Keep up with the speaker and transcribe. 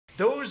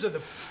Those are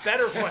the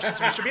better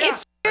questions we should be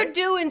asking. If you're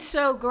doing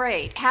so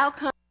great, how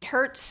come it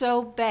hurts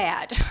so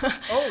bad?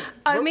 Oh,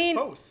 I mean,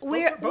 both.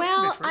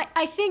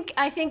 I think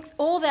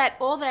all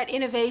that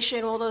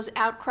innovation, all those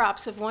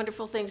outcrops of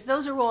wonderful things,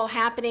 those are all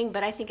happening,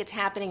 but I think it's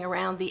happening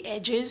around the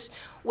edges.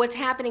 What's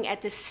happening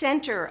at the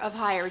center of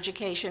higher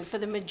education for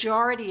the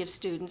majority of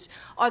students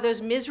are those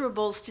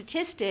miserable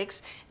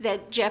statistics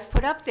that Jeff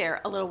put up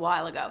there a little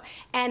while ago.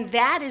 And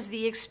that is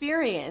the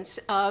experience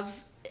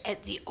of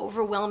at the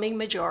overwhelming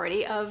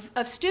majority of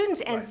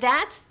students, and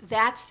that's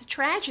the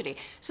tragedy.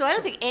 So I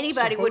don't think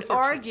anybody would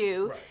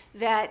argue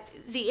that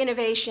the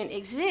innovation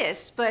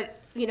exists, but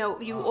you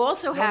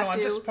also have to.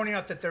 I'm just pointing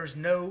out that there's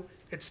no.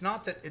 It's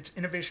not that it's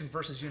innovation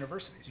versus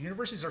universities.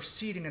 Universities are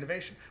seeding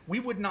innovation.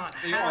 We would not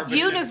have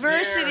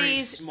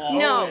universities.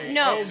 No.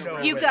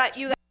 You got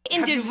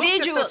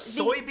individuals.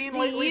 Have you looked at the soybean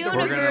lately?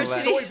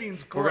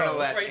 Universities. We're going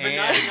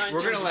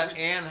to let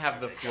Ann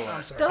have the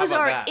floor. Those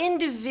are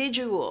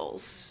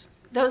individuals.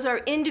 Those are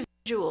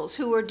individuals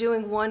who are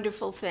doing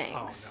wonderful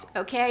things,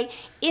 okay?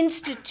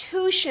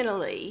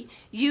 Institutionally,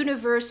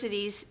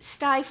 universities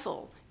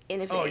stifle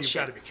innovation. Oh, you've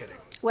got to be kidding.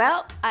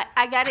 Well,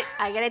 I got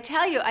to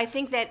tell you, I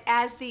think that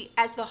as the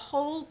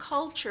whole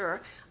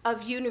culture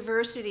of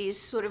universities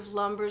sort of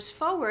lumbers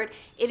forward,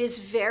 it is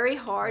very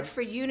hard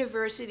for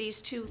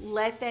universities to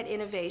let that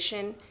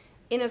innovation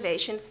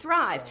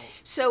thrive.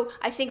 So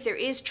I think there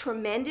is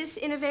tremendous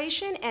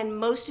innovation, and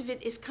most of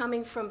it is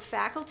coming from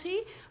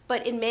faculty,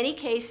 but in many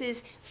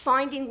cases,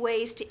 finding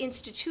ways to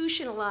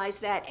institutionalize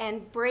that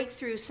and break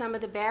through some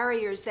of the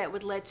barriers that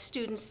would let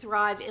students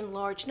thrive in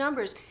large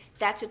numbers,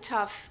 that's a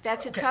tough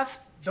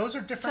Those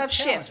are different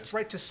challenges, shift.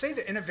 right? To say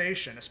that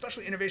innovation,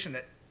 especially innovation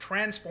that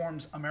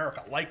transforms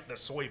America, like the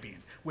soybean,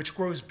 which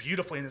grows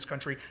beautifully in this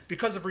country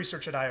because of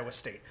research at Iowa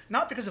State,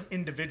 not because of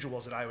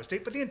individuals at Iowa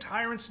State, but the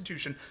entire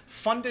institution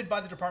funded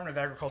by the Department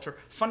of Agriculture,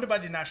 funded by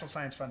the National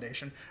Science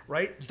Foundation,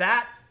 right?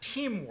 That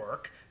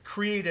teamwork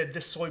created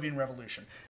this soybean revolution.